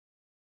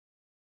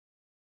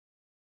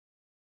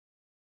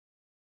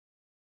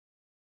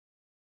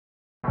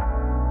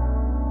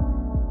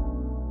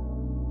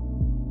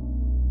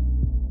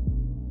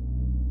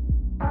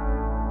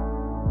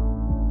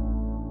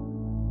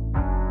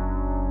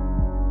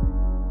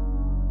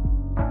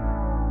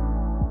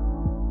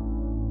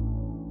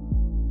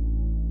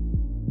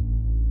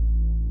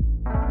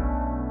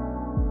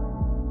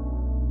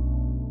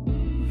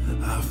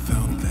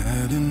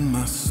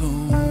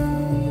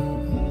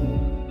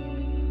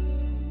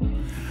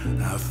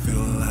I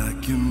feel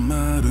like you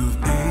might have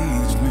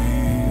aged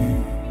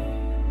me,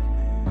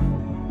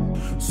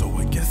 so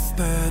I guess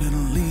that it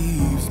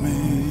leaves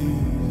me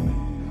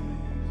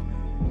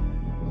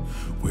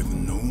with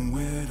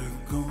nowhere to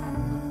go.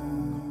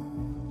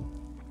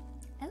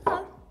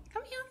 Hello,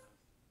 come here.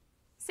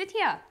 Sit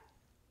here.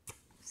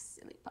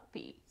 Silly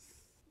puppy.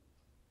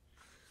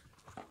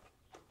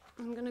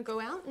 I'm gonna go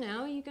out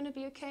now. Are you gonna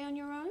be okay on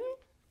your own?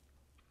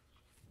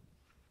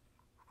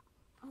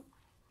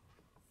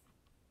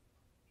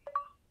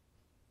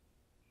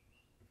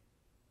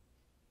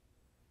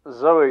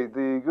 Zoe,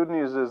 the good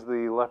news is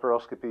the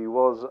laparoscopy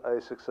was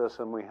a success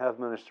and we have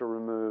managed to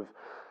remove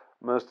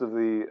most of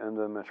the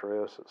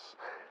endometriosis.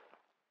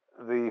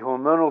 The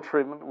hormonal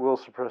treatment will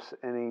suppress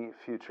any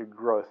future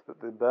growth, but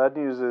the bad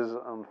news is,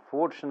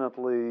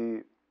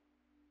 unfortunately,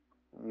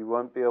 you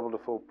won't be able to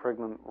fall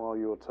pregnant while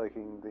you're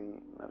taking the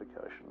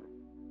medication.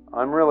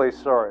 I'm really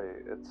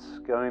sorry. It's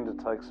going to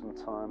take some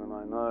time, and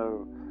I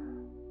know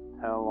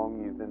how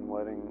long you've been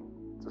waiting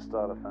to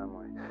start a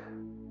family.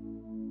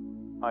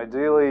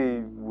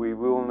 Ideally, we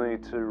will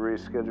need to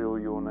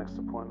reschedule your next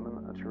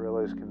appointment at your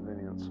earliest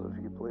convenience, so if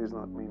you could please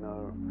let me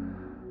know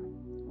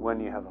when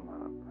you have a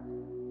moment.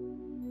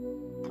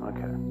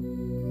 Okay.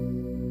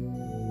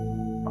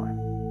 Bye.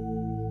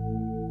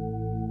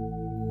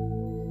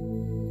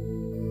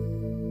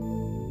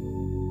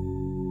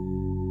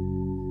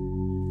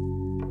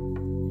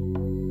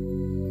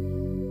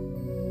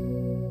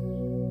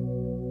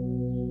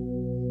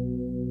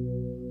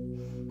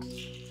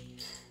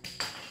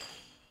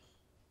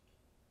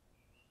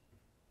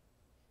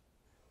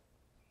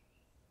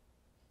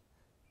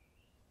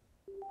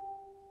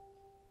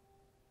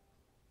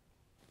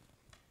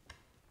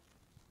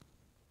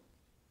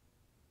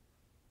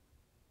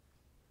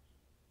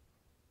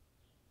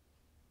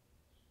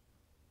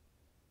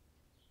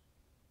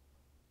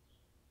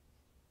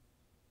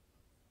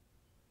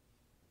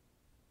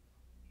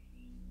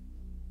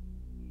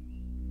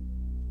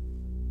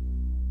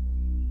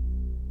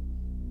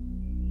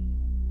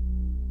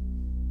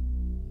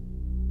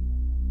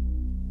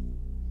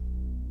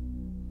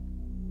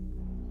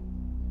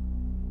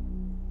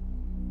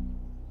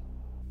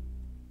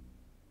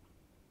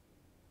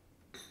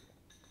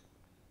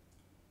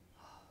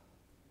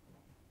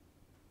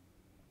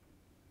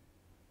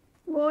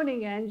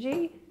 Morning,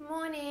 Angie.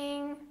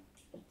 Morning.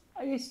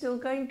 Are you still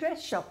going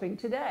dress shopping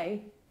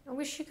today? I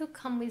wish you could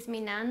come with me,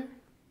 Nan.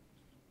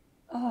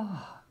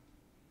 Oh,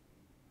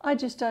 I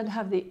just don't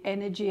have the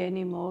energy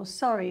anymore.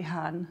 Sorry,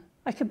 hun.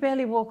 I could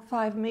barely walk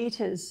 5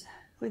 meters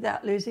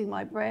without losing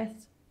my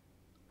breath.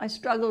 I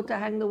struggled to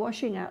hang the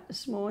washing out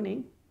this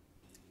morning.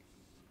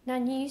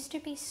 Nan, you used to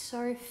be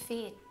so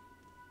fit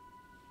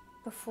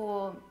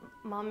before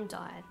Mum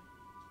died.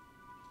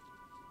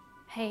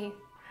 Hey,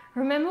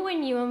 remember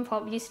when you and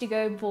Pop used to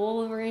go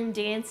ballroom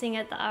dancing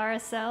at the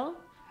RSL?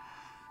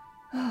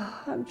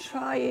 Oh, I'm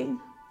trying.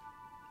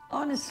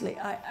 Honestly,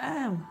 I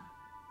am.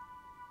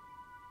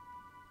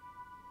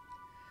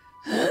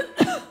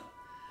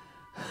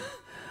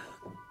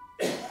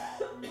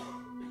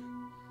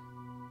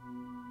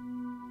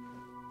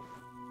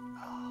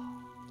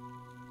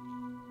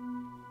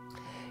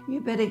 You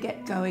better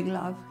get going,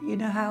 love. You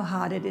know how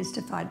hard it is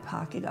to find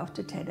parking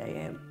after 10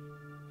 a.m.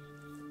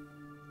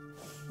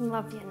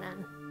 Love you,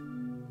 Nan.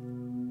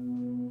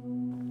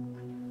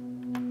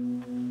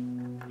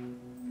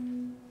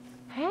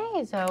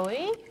 Hey,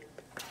 Zoe.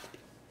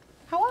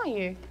 How are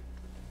you?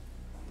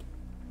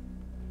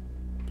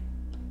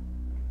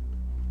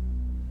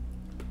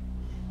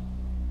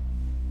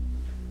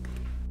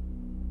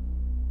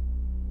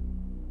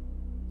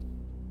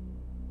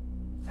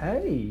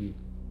 Hey,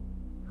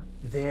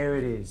 there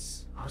it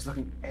is. I was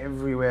looking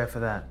everywhere for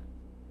that.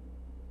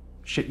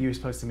 Shit, you were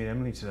supposed to meet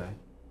Emily today.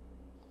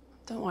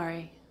 Don't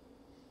worry.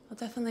 I'll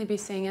definitely be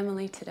seeing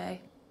Emily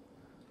today.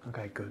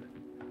 Okay, good.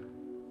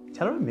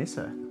 Tell her I miss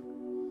her.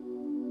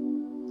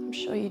 I'm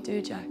sure you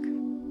do, Jack.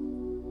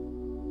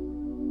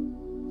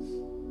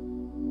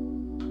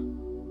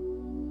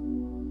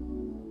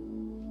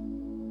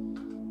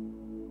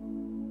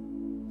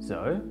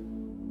 Zoe?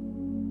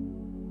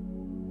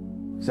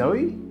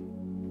 Zoe?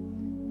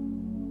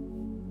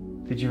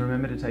 Did you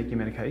remember to take your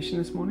medication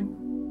this morning?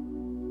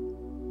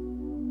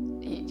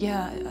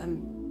 Yeah,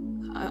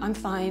 I'm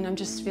fine. I'm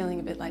just feeling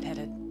a bit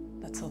lightheaded.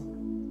 That's all.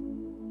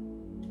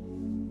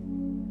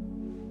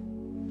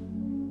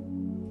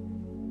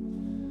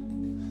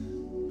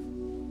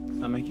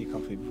 I'll make you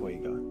coffee before you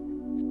go.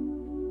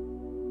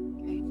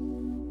 Okay.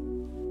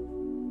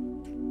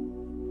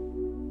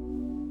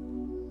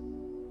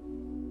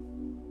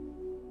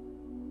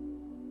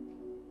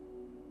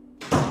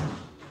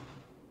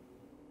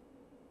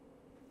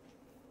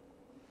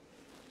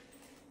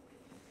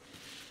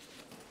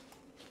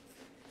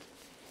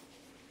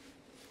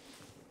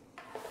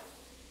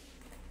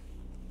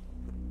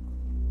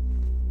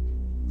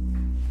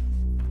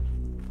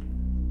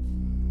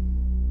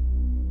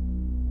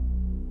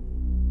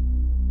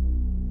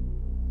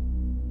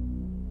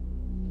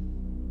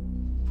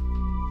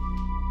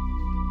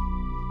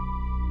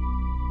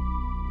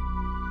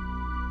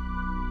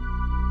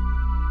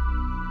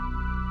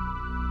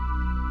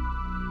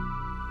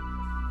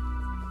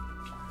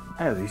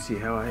 Hey, Lucy,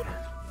 how are you?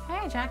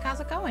 Hey, Jack, how's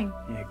it going?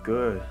 Yeah,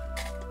 good.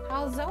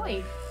 How's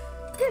Zoe?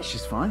 Yeah,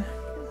 she's fine.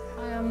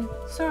 I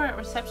saw her at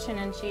reception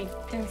and she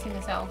didn't seem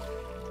herself.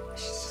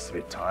 She's just a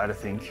bit tired, I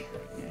think.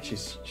 Yeah,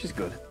 she's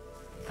good.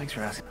 Thanks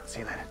for asking. I'll see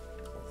you later.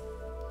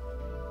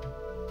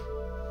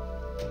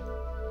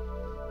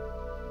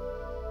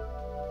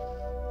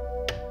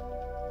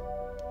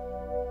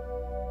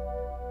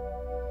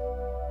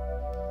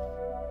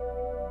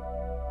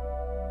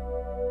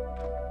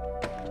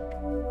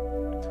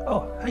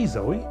 Oh, hey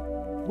Zoe.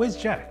 Where's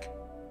Jack?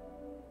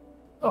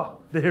 Oh,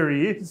 there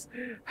he is.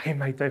 Hey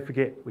mate, don't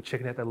forget, we're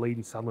checking out that lead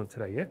in Sunderland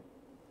today, yeah?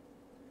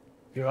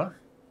 You all right?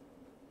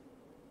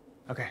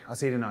 Okay, I'll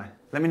see you tonight.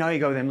 Let me know how you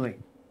go with Emily.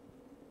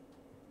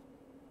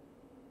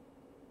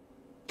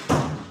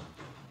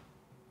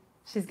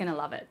 She's gonna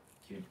love it.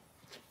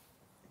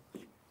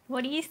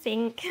 What do you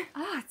think?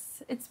 Ah,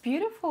 it's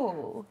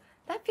beautiful.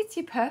 That fits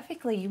you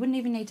perfectly. You wouldn't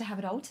even need to have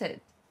it altered.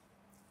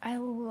 I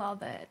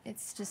love it.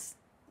 It's just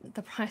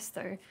the price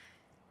though.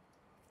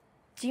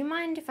 Do you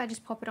mind if I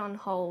just pop it on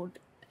hold?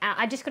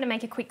 I just got to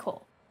make a quick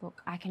call.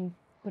 Look, I can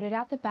put it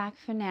out the back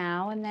for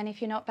now, and then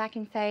if you're not back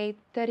in, say,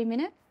 30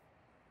 minutes,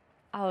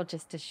 I'll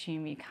just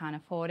assume you can't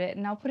afford it,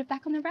 and I'll put it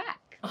back on the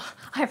rack. Oh,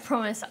 I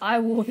promise I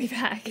will be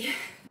back.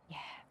 Yeah,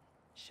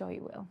 sure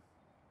you will.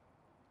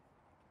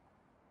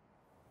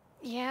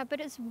 Yeah, but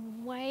it's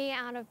way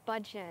out of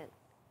budget.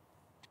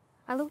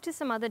 I looked at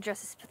some other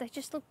dresses, but they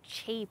just looked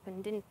cheap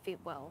and didn't fit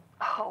well.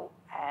 Oh,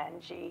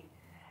 Angie,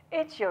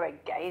 it's your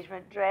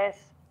engagement dress.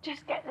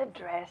 Just get the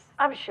dress.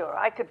 I'm sure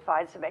I could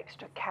find some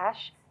extra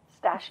cash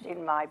stashed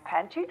in my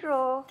pantry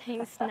drawer.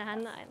 Thanks,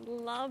 Nan. I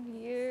love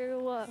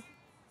you.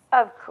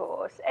 Of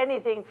course,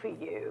 anything for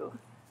you.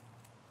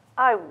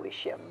 I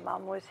wish your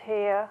mum was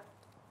here.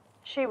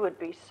 She would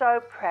be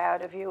so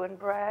proud of you and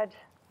Brad.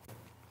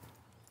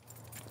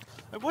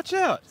 Hey, watch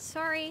out!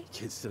 Sorry.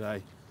 Kids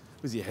today.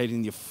 With your head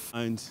in your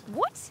phones.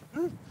 What?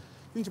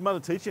 Didn't your mother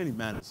teach you any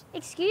manners?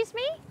 Excuse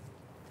me?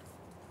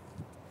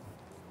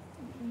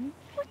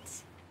 What?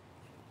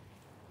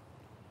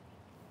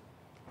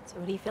 So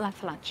what do you feel like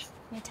for lunch?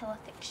 Nutella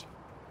fiction.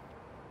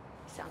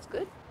 Sounds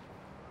good.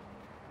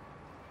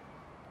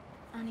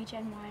 Auntie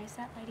Jen, why is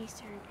that lady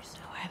staring at your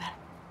stuff? Don't worry about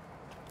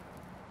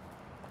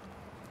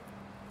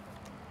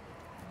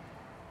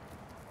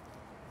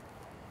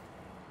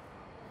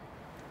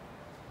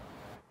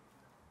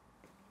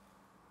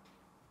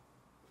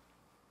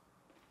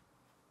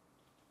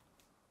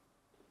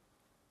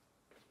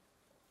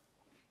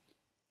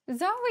it.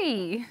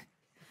 Zoe!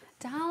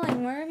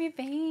 Darling, where have you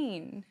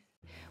been?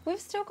 We've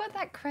still got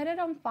that credit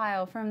on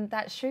file from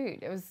that shoot.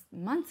 It was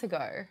months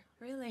ago.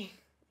 Really?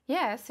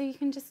 Yeah, so you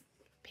can just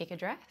pick a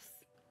dress.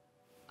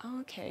 Oh,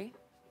 okay.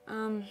 I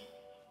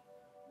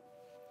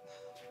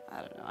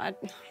don't know. I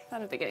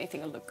don't think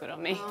anything will look good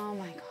on me. Oh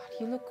my God,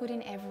 you look good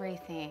in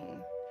everything.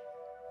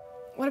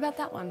 What about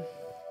that one?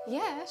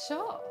 Yeah,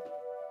 sure.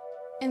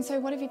 And so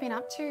what have you been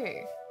up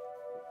to?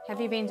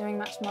 Have you been doing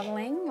much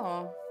modelling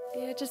or?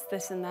 Yeah, just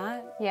this and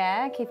that.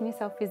 Yeah, keeping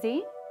yourself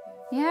busy?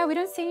 Yeah, we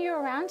don't see you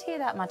around here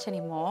that much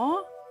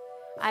anymore.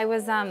 I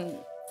was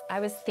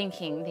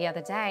thinking the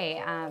other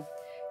day,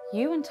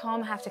 you and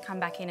Tom have to come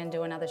back in and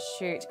do another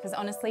shoot because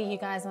honestly, you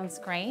guys on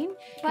screen,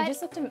 you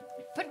just looked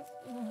But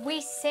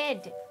you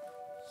said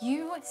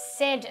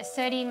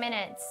 30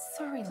 minutes.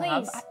 Sorry, please,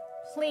 love.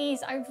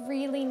 Please, I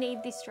really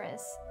need this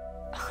dress.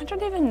 I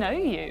don't even know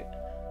you.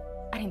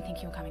 I didn't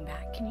think you were coming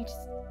back. Can you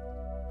just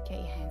get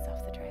your hands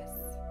off the dress?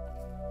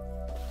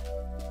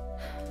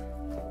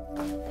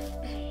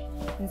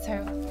 And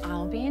so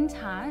I'll be in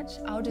touch.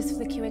 I'll just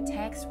flick you a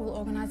text. We'll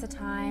organise a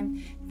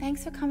time.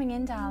 Thanks for coming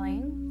in,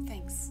 darling.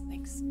 Thanks.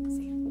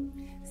 See you.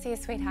 See you,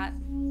 sweetheart.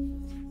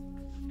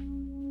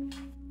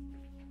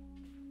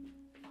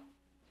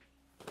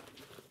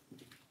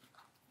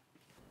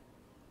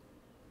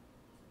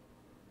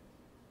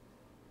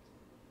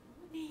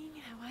 Morning,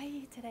 how are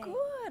you today?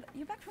 Good.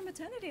 You're back from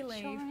maternity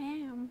leave. Sure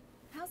am.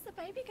 How's the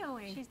baby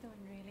going? She's doing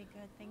really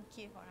good, thank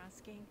you for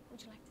asking.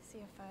 Would you like to see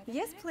a photo?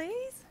 Yes,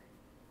 please.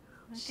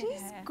 Look at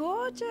She's her.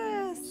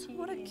 gorgeous. She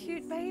What a is.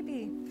 cute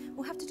baby.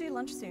 We'll have to do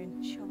lunch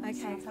soon. Sure. Okay,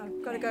 sounds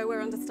I've got to okay. go.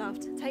 We're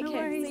understaffed. Take No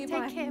care. worries. See you.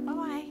 Take Bye. care.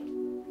 Bye-bye.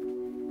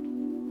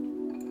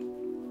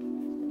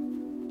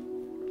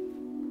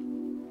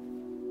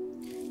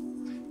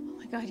 Oh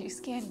my God, you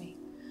scared me.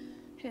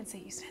 I didn't see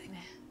you standing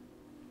there.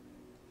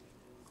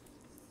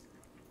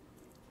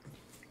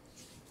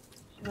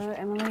 Hello,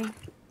 Emily.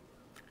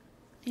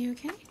 Are you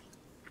okay?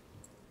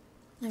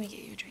 Let me get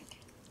you a drink.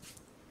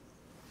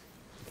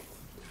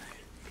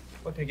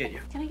 What can I get you?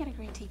 Can I get a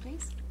green tea,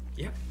 please?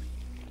 Yep.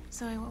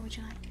 Zoe, what would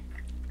you like?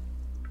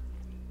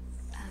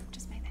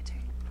 Just make that too.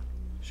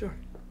 Sure.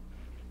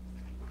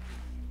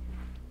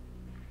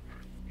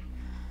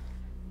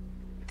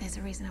 There's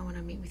a reason I want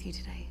to meet with you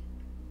today.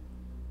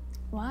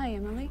 Why,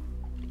 Emily?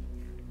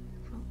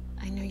 Well,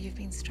 I know you've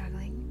been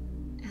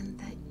struggling and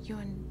that you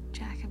and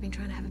Jack have been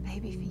trying to have a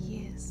baby for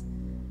years.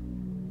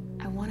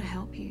 I want to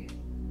help you.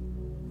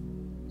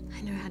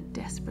 I know how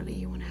desperately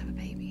you want to have a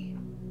baby.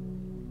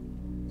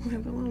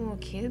 Remember when we were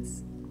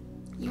kids?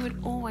 You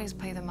would always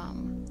play the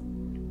mum.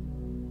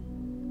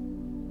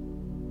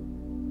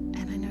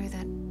 And I know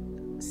that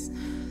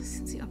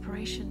since the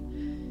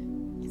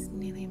operation, it's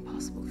nearly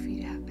impossible for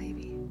you to have a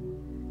baby.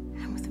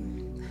 And with him,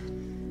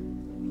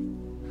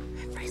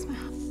 it breaks my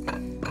heart.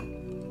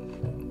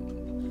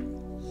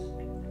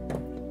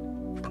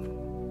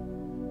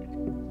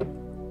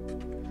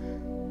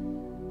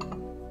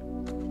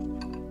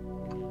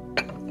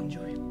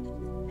 Enjoy.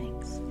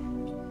 Thanks.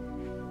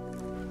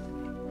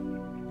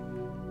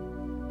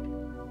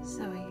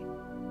 Zoe,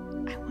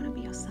 I want to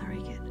be your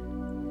surrogate.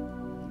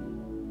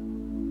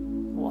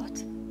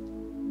 What?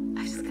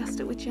 I've discussed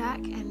it with Jack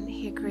and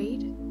he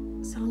agreed.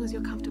 So long as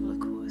you're comfortable, of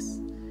course.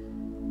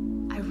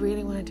 I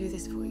really want to do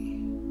this for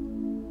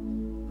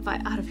you. By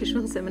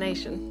artificial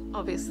insemination,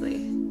 obviously.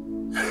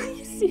 Are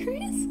you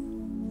serious?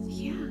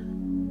 Yeah.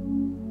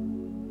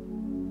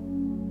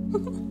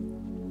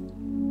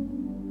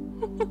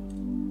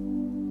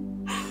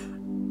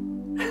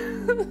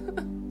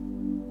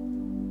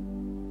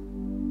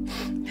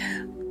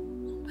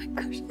 Oh my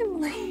gosh,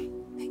 Emily.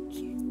 Thank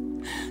you.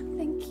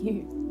 Thank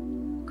you.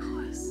 Of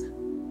course.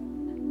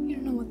 You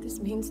don't know what this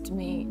means to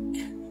me.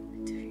 I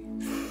do.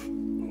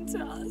 To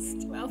us,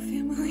 to our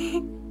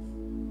family.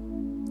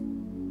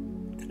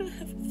 Can I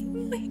have a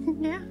family?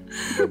 Yeah.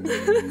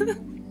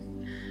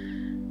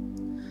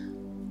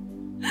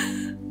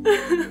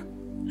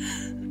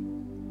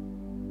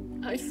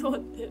 I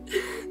thought that.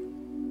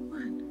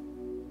 What?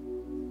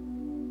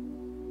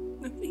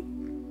 Nothing.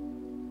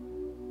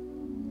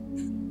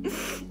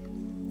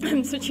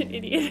 I'm such an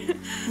idiot.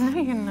 No,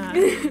 you're not.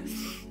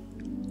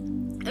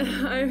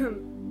 I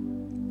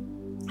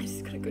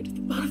just gotta go to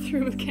the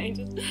bathroom, okay?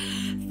 Just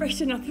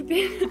freshen up a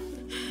bit.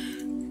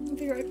 I'll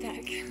be right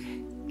back.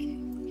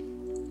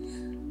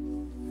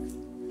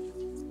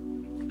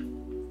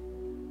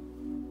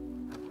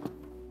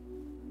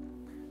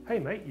 Hey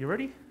mate, you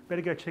ready?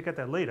 Better go check out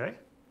that lead, eh?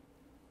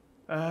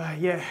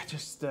 Yeah,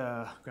 just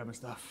grab my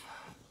stuff.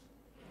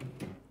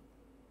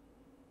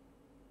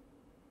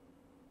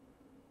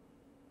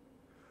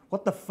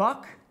 What the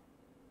fuck?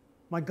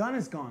 My gun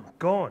is gone.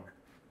 Gone.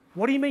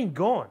 What do you mean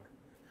gone?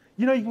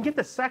 You know, you can get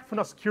the sack for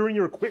not securing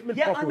your equipment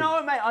Yeah, properly. I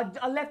know, mate.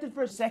 I left it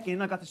for a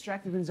second. I got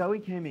distracted when Zoe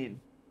came in.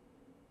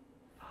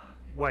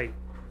 Wait,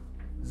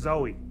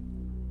 Zoe.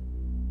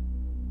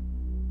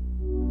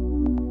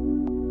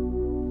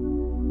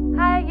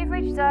 Hi, you've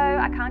reached Zoe.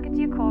 I can't get to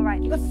your call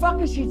right now. What the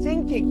fuck is she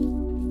thinking?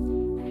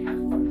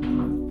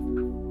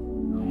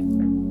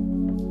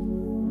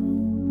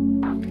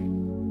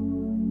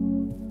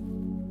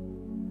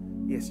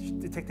 Yes,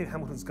 Detective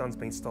Hamilton's gun's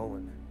been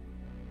stolen.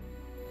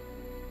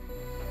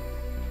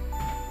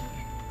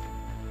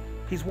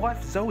 His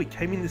wife Zoe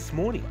came in this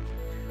morning.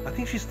 I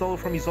think she stole it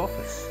from his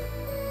office.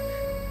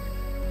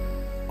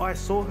 I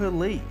saw her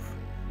leave.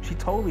 She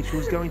told me she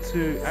was going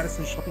to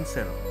Addison Shopping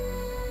Centre.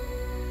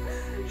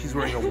 She's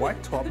wearing a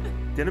white top,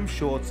 denim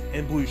shorts,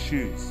 and blue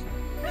shoes.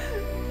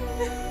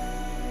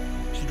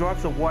 She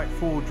drives a white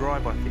four-wheel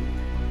drive, I think.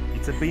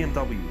 It's a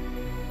BMW.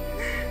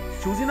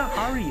 She was in a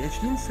hurry and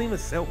she didn't seem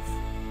herself.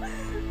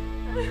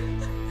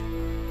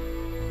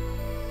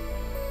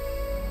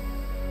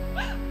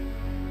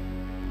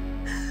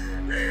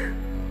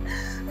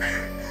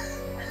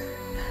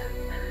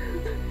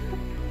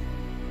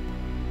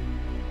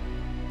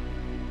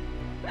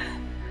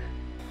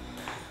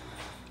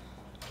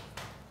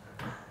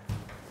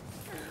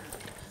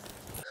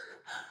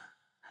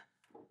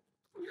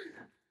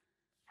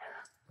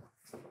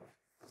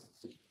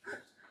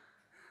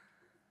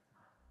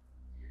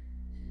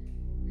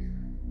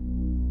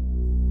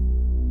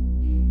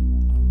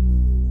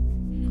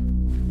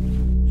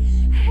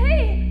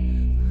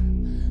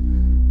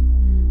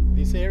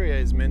 This area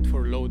is meant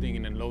for loading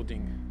and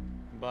unloading,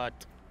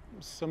 but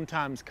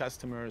sometimes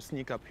customers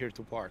sneak up here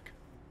to park.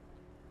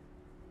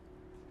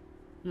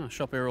 Oh, I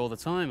shop here all the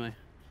time. I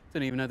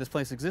didn't even know this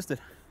place existed.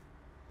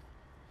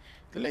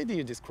 The lady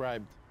you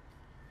described,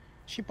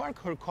 she parked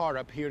her car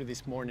up here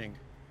this morning.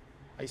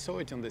 I saw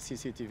it on the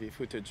CCTV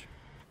footage.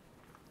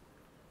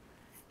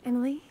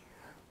 Emily,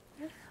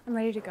 I'm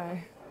ready to go.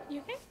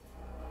 You okay?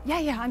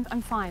 Yeah,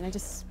 I'm fine. I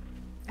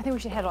think we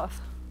should head off.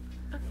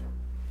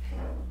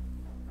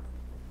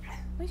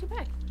 Where's your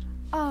bag?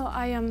 Oh,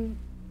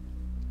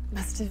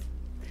 let's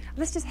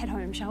just head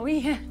home, shall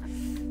we? It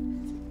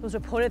was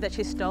reported that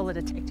she stole a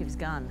detective's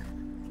gun,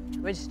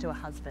 registered to her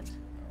husband.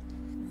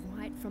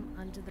 Right from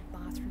under the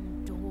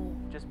bathroom door.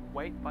 Just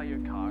wait by your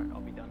car.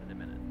 I'll be done in a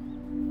minute.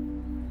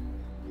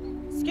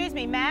 Excuse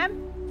me,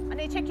 ma'am. I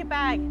need to check your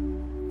bag.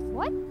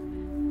 What?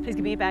 Please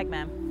give me your bag,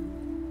 ma'am.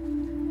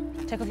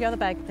 Take off your other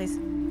bag, please.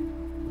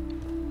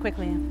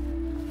 Quickly.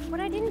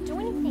 But I didn't do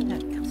anything. No,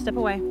 come, step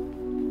away.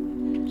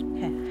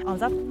 Okay,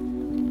 arms up.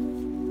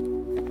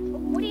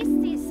 What is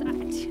this? I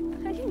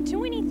didn't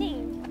do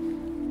anything.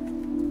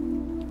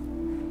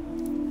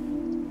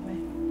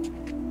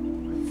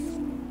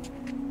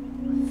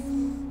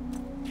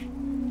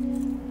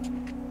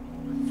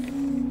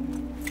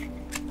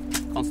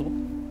 Constable.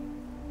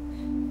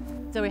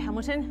 Zoe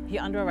Hamilton,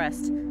 you're under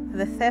arrest for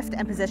the theft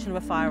and possession of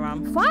a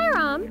firearm.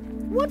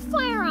 Firearm? What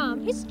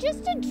firearm? It's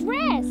just a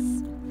dress.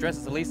 Dress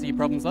is the least of your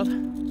problems, love.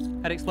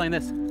 How to explain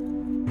this?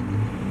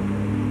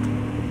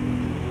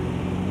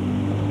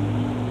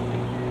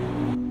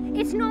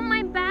 It's not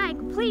my bag.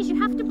 Please, you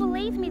have to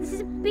believe me. This is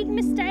a big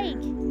mistake.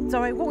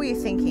 Zoe, what were you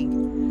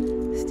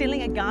thinking?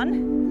 Stealing a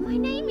gun? My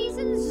name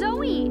isn't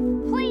Zoe.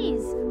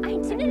 Please, I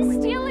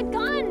didn't steal a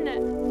gun.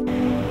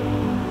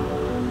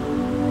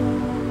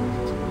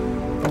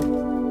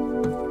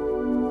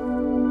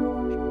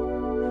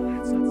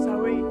 That's not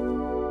Zoe.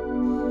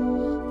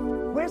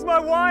 Where's my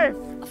wife?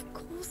 Of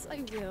course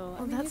I will.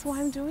 Well, that's why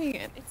I'm doing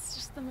it. It's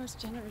just the most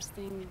generous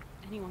thing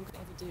anyone could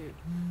ever do.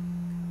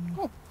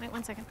 Oh, wait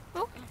 1 second.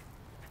 Oh,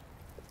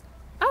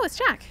 it's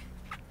Jack.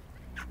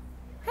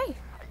 Hey.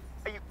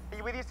 Are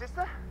you with your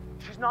sister?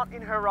 She's not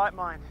in her right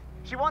mind.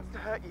 She wants to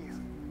hurt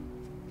you.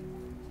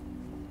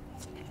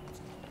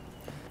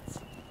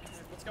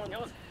 What's going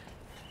on?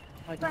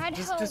 Brad,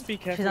 Just be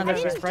careful. She's under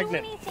She's arrest. do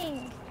pregnant.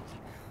 anything.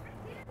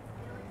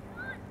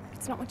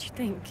 It's not what you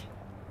think.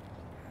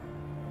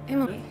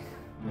 Emily.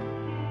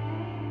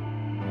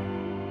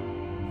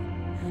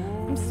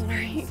 I'm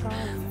sorry.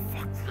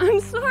 I'm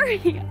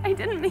sorry. I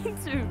didn't mean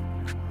to.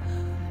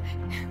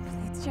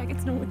 Please, Jack,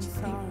 it's not what you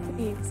think.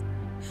 Please.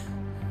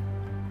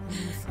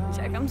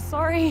 Jack, I'm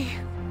sorry.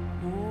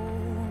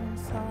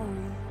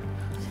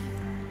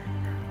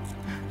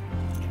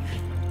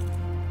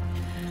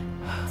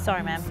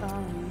 Sorry, ma'am.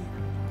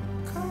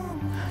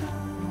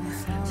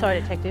 Sorry,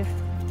 detective.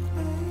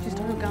 She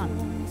stole a gun.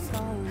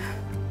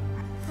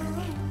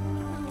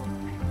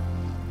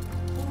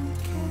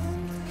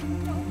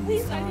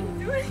 Please, I didn't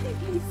do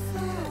anything.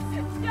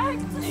 Jack,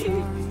 please.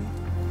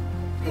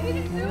 I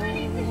didn't do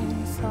anything.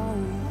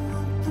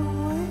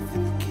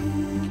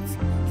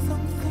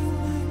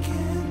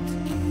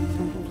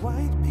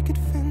 White picket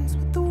fence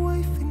with the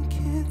wife and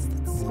kids.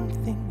 That's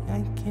something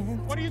I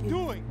can't. What are you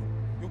doing?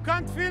 You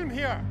can't film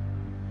here.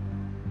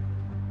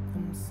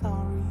 I'm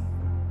sorry.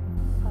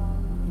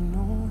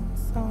 No, I'm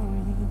sorry.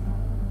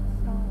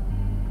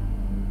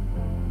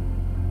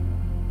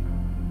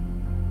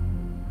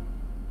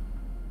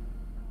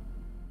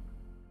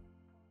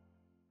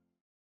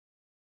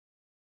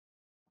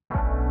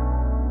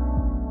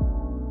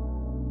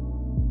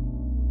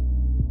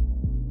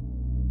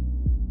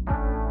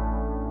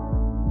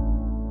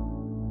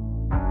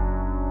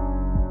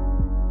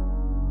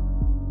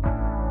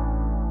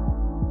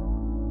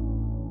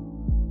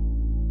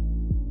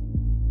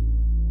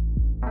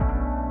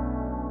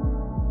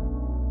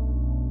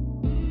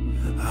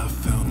 I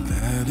felt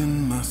that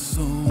in my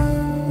soul.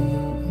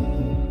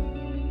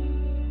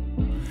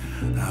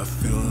 I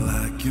feel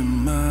like you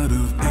might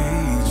have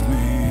aged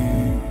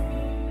me.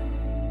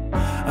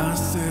 I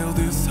sail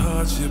this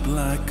hardship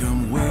like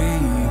I'm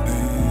waiting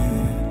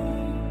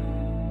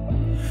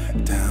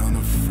down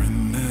a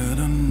friend that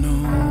I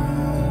know.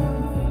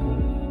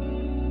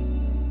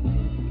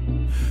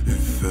 It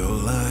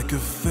felt like a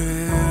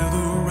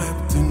feather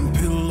wrapped in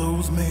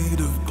pillows made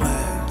of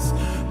glass,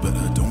 but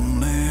I don't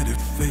let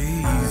it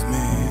faze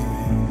me.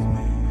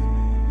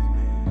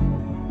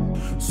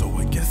 So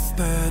I guess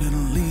that it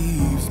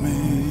leaves me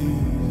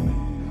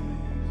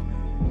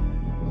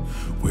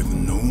with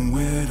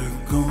nowhere to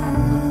go.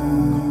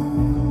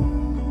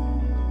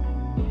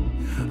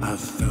 I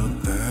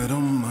felt that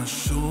on my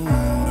shoulders.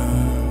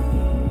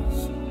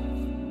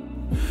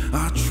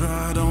 I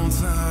tried on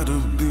tired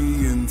of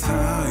being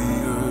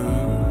tired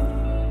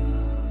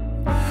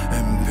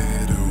and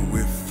bitter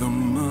with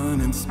them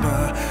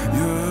uninspired,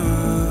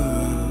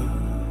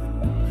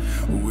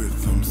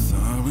 with I'm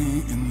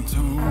sorry in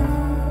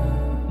tow.